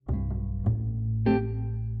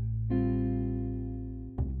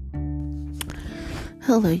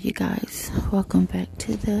Hello, you guys. Welcome back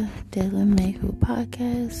to the Daily Mayhu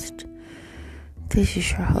podcast. This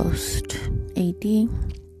is your host, AD.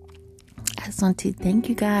 I just want to thank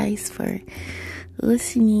you guys for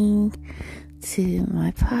listening to my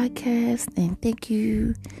podcast, and thank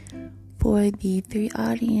you for the 3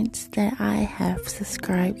 audience that I have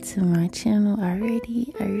subscribed to my channel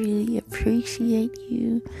already. I really appreciate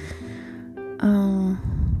you.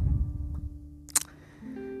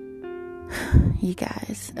 You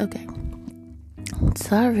guys, okay.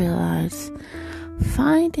 So I realized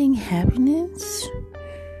finding happiness,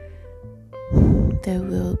 there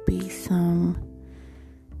will be some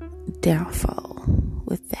downfall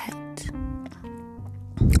with that.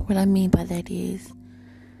 What I mean by that is,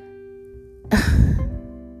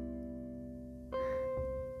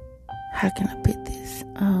 how can I put this?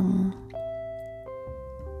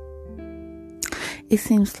 It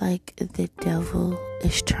seems like the devil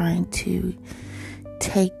is trying to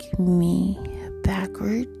take me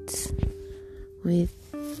backwards with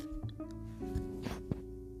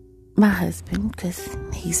my husband, because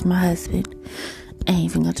he's my husband. I ain't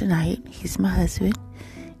even gonna deny it. He's my husband.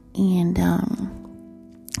 And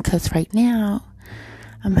because right now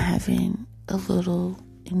I'm having a little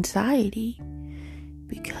anxiety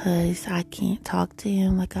because I can't talk to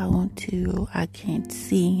him like I want to. I can't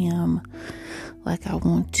see him like I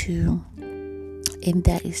want to. And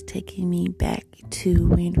that is taking me back to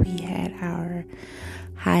when we had our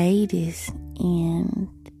hiatus, and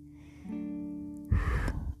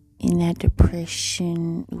that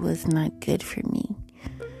depression was not good for me.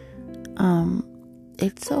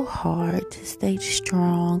 It's so hard to stay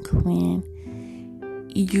strong when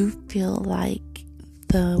you feel like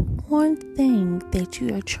the one thing that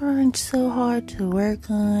you are trying so hard to work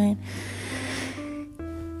on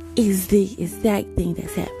is the exact thing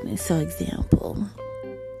that's happening. So, example,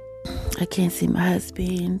 I can't see my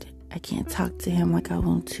husband. I can't talk to him like I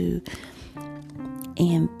want to.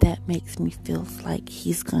 And that makes me feel like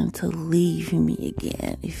he's going to leave me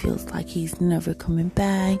again. It feels like he's never coming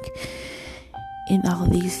back and all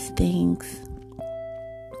these things.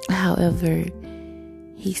 However,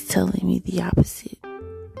 he's telling me the opposite.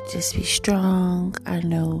 Just be strong. I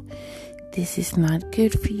know this is not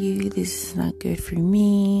good for you. This is not good for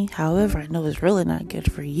me. However, I know it's really not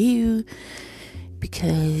good for you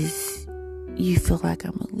because you feel like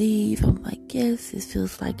I'm gonna leave. I'm like, yes, it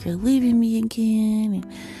feels like you're leaving me again, and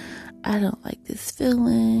I don't like this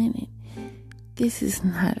feeling, and this is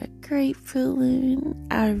not a great feeling.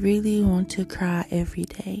 I really want to cry every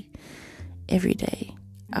day. Every day,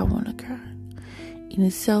 I want to cry. And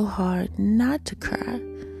it's so hard not to cry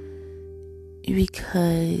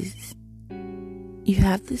because you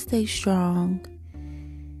have to stay strong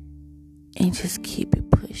and just keep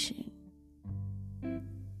it pushing.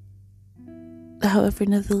 However,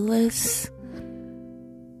 nevertheless,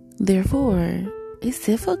 therefore, it's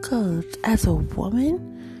difficult as a woman.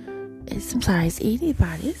 Sometimes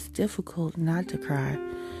anybody, it's difficult not to cry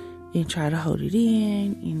and try to hold it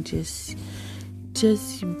in and just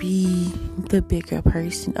be the bigger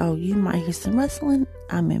person. Oh, you might hear some rustling.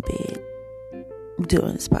 I'm in bed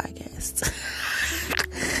doing this podcast.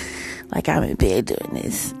 Like I'm in bed doing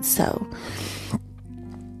this. So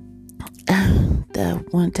the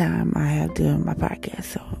one time I have doing my podcast,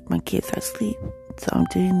 so my kids are asleep, so I'm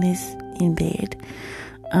doing this in bed.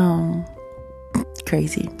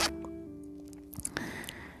 Crazy.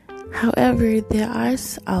 However, there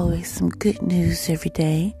is always some good news every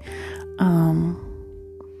day.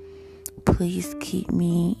 Please keep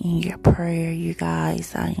me in your prayer, you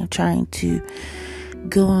guys. I am trying to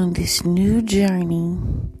go on this new journey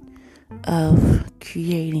of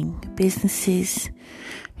creating businesses,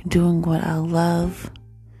 doing what I love,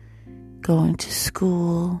 going to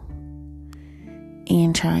school,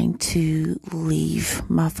 and trying to leave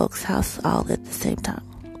my folks' house all at the same time.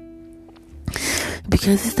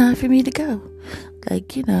 Because it's time for me to go.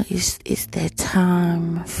 Like, it's that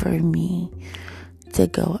time for me to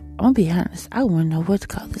go. I'm gonna be honest, I wouldn't know what to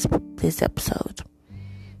call this episode.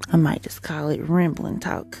 I might just call it Rambling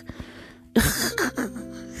Talk.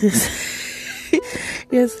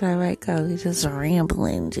 That's what I might call it. Just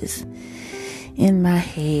rambling, just in my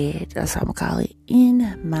head. That's what I'm gonna call it.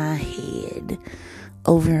 In my head.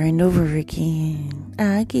 Over and over again.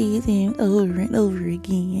 I get them over and over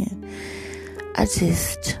again. I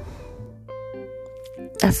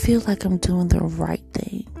feel like I'm doing the right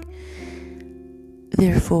thing.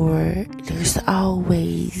 Therefore, there's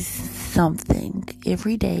always something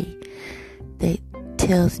every day that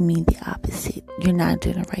tells me the opposite. You're not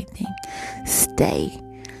doing the right thing. Stay.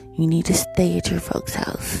 You need to stay at your folks'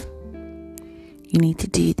 house. You need to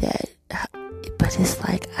do that. But it's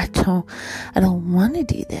like, I don't want to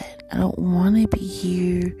do that. I don't want to be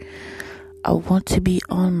here. I want to be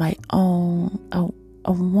on my own. I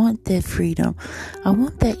want that freedom. I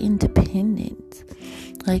want that independence.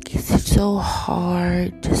 Like, it's so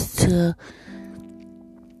hard just to,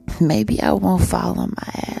 maybe I won't fall on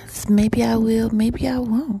my ass. Maybe I will. Maybe I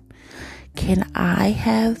won't. Can I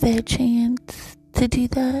have that chance to do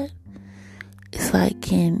that? It's like,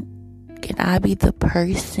 can I be the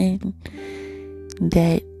person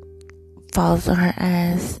that falls on her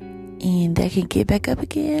ass and that can get back up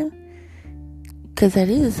again? Because that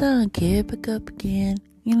is a song, get back up again.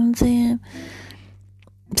 You know what I'm saying?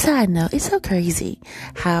 Side note, it's so crazy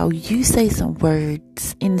how you say some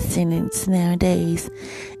words in a sentence nowadays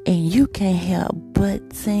and you can't help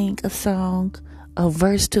but sing a song, a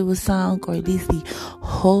verse to a song, or at least the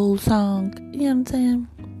whole song. You know what I'm saying?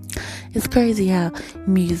 It's crazy how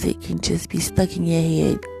music can just be stuck in your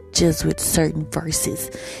head just with certain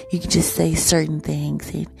verses. You can just say certain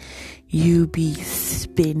things and you be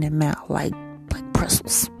spitting them out like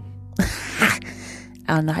pretzels. I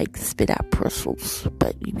don't know how you can spit out pretzels,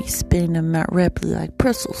 but you be spitting them out rapidly like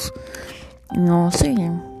pretzels. You know what I'm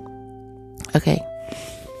saying? Okay.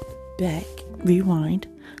 Back. Rewind.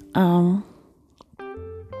 I'm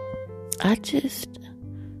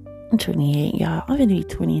 28, y'all. I'm gonna be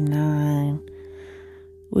 29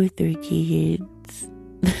 with 3 kids.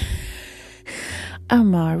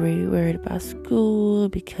 I'm already worried about school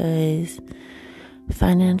because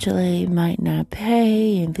financial aid might not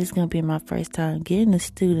pay, and this is gonna be my first time getting a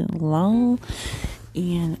student loan.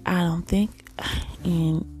 And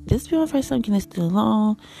this will be my first time getting a student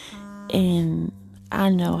loan, and I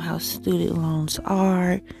know how student loans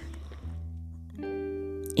are,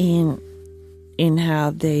 and how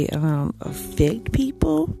they affect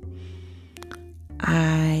people.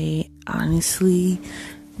 I honestly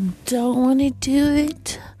don't want to do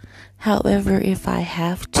it. However, if I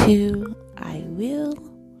have to, I will.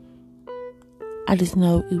 I just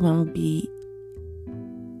know it won't be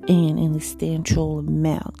an insubstantial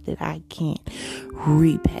amount that I can't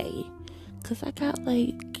repay. Because I got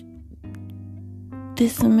like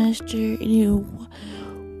this semester and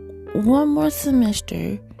one more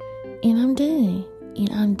semester and I'm done. And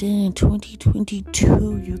I'm done in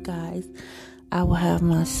 2022, you guys. I will have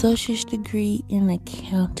my associate's degree in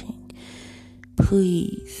accounting.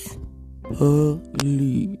 Please.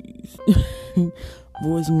 Please.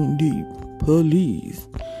 Voice me deep. Please.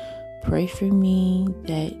 Pray for me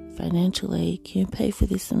that financial aid can pay for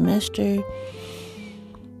this semester.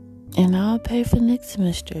 And I'll pay for next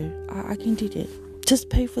semester. I can do that. Just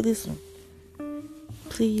pay for this one.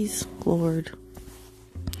 Please, Lord.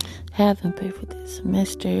 Have them pay for this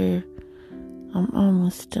semester. I'm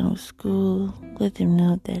almost done with school. Let them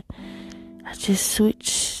know that I just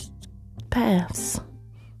switched paths.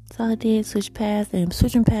 That's all I did. Switch paths. And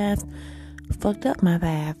switching paths fucked up my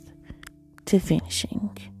path to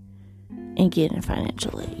finishing and getting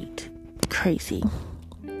financial aid. Crazy.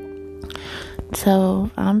 So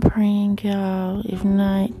I'm praying, y'all. If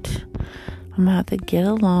not, I'm gonna have to get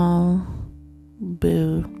along.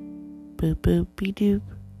 Boo. Boop, boop, be doop.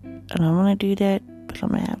 I don't want to do that, but I'm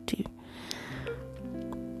gonna have to.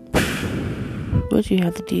 What you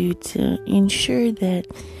have to do to ensure that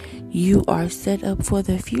you are set up for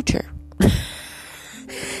the future.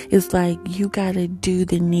 It's like you gotta do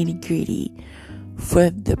the nitty gritty for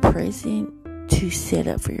the present to set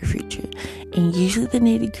up for your future. And usually the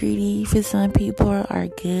nitty gritty for some people are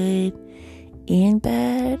good and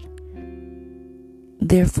bad.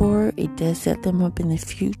 Therefore, it does set them up in the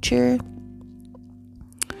future.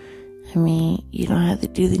 I mean, you don't have to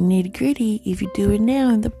do the nitty gritty. If you do it now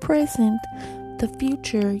in the present, the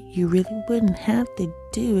future, you really wouldn't have to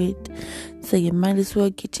do it. So you might as well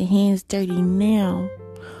get your hands dirty now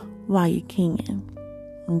while you can.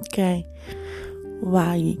 Okay?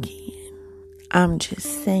 While you can. I'm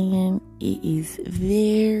just saying it is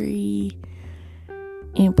very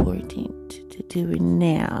important to do it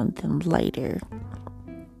now than later.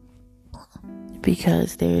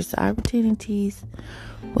 Because there's opportunities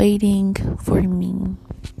waiting for me.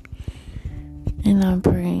 And I'm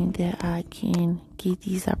praying that I can get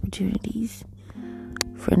these opportunities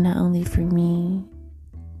for not only for me,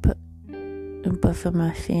 but for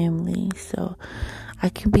my family. So I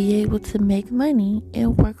can be able to make money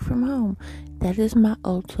and work from home. That is my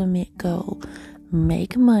ultimate goal.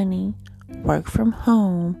 Make money, work from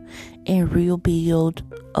home, and rebuild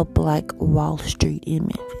a Black Wall Street in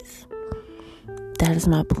Memphis. That is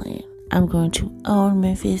my plan. I'm going to own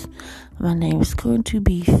Memphis. My name is going to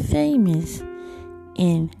be famous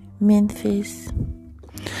in Memphis.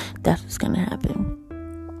 That's what's going to happen.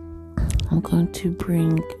 I'm going to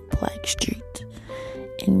bring Blackstreet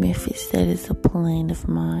in Memphis. That is a plan of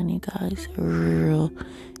mine, you guys. A real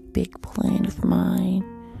big plan of mine.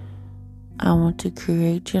 I want to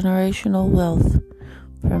create generational wealth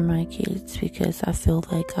for my kids because I feel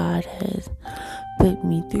like God has put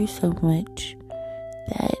me through so much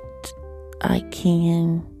that I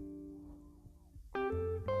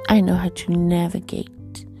know how to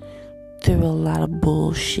navigate through a lot of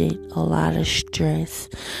bullshit, a lot of stress.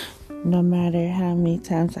 No matter how many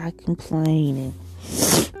times I complain and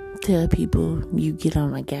tell people you get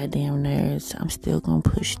on my goddamn nerves, I'm still gonna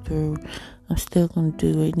push through. I'm still gonna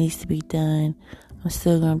do what needs to be done. I'm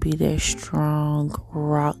still gonna be their strong,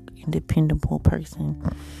 rock, and dependable person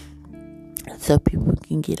so people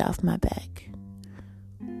can get off my back.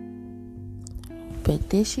 But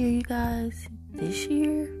this year, you guys,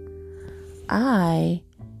 I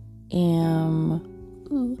am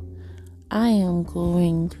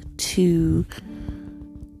going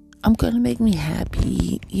to make me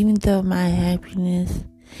happy. Even though my happiness,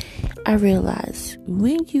 I realize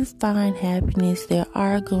when you find happiness, there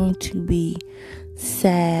are going to be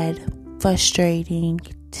sad, frustrating,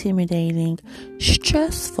 intimidating,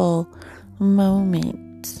 stressful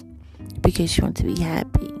moments because you want to be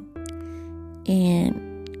happy. And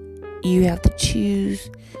you have to choose,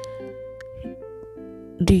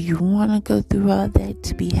 do you want to go through all that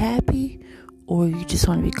to be happy, or you just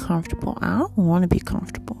want to be comfortable? I don't want to be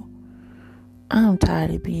comfortable. I'm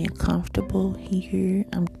tired of being comfortable here.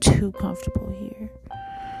 I'm too comfortable here.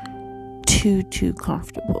 Too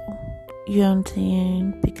comfortable. You know what I'm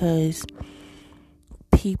saying? Because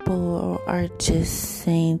people are just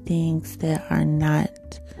saying things that are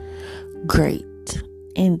not great.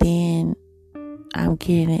 And then I'm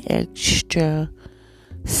getting extra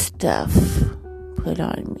stuff put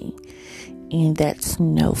on me. And that's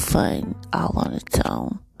no fun all on its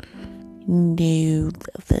own. No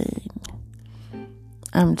fun.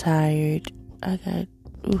 I'm tired.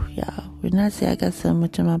 Y'all. When I say I got so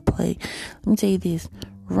much on my plate, let me tell you this.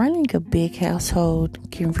 Running a big household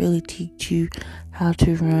can really teach you how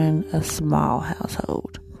to run a small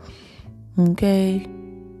household. Okay?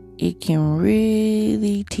 It can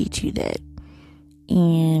really teach you that.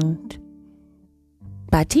 And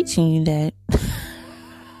by teaching you that,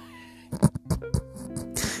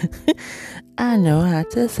 I know how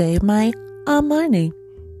to save my money.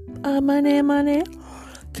 Money.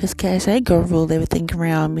 Because cash ain't gonna rule everything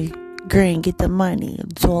around me. Green, get the money.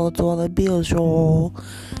 Dollar bills roll.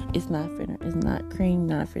 It's not cream,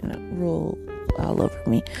 not finna rule all over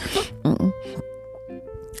me.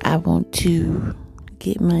 I want to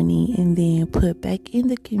get money and then put back in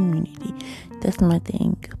the community. That's my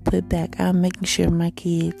thing. Put back. I'm making sure my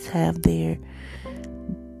kids have their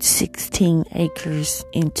 16 acres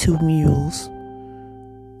and 2 mules.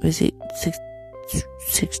 Was it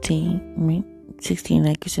 16? 16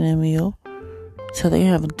 acres and a mule. So they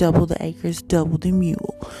have double the acres, double the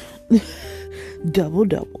mule. double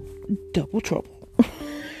trouble.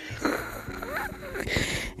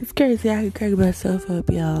 It's crazy. I can crack myself up,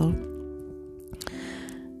 y'all.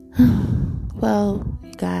 Well,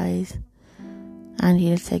 guys, I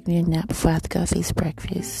need to take me a nap before I have to go face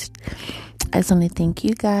breakfast. I just want to thank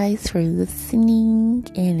you guys for listening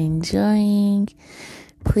and enjoying.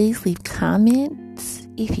 Please leave comments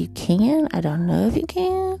if you can. I don't know if you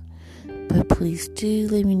can, but please do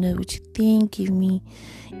let me know what you think. Give me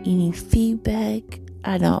any feedback.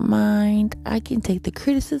 I don't mind. I can take the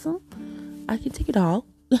criticism. I can take it all.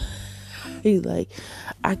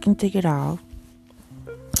 I can take it all.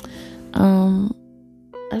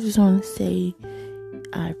 I just want to say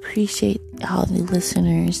I appreciate all the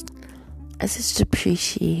listeners. I just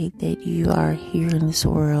appreciate that you are here in this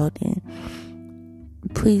world, and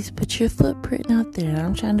please put your footprint out there.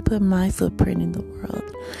 I'm trying to put my footprint in the world.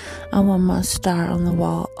 I want my star on the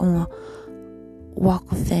wall, on the walk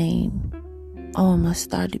of fame. I want my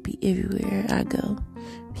star to be everywhere I go.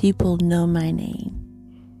 People know my name.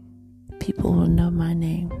 People will know my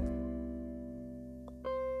name.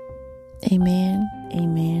 Amen.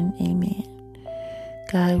 Amen. Amen.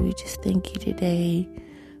 God, we just thank you today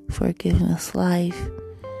for giving us life,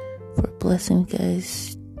 for blessing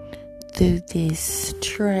us through this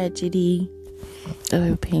tragedy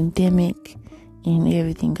of a pandemic and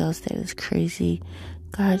everything else that is crazy.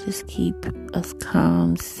 God, just keep us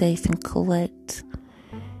calm, safe, and collect.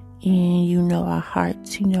 And you know our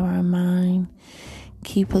hearts, you know our mind.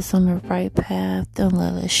 Keep us on the right path. Don't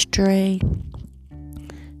let us stray.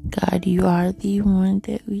 God, you are the one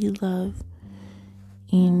that we love.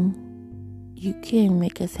 And you can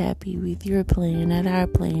make us happy with your plan, not our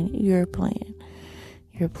plan, your plan.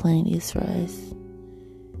 Your plan is for us.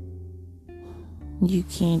 You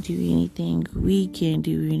can't do anything. We can't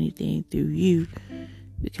do anything through you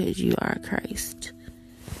because you are Christ.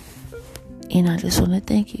 And I just want to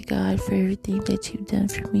thank you, God, for everything that you've done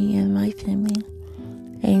for me and my family.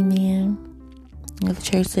 Amen. Let the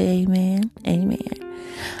church say amen. Amen.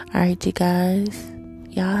 All right, you guys.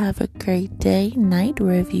 Y'all have a great day, night,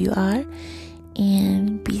 wherever you are.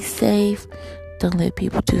 And be safe. Don't let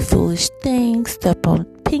people do foolish things. Step on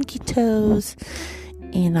pinky toes.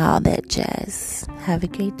 And all that jazz. Have a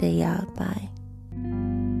great day, y'all. Bye.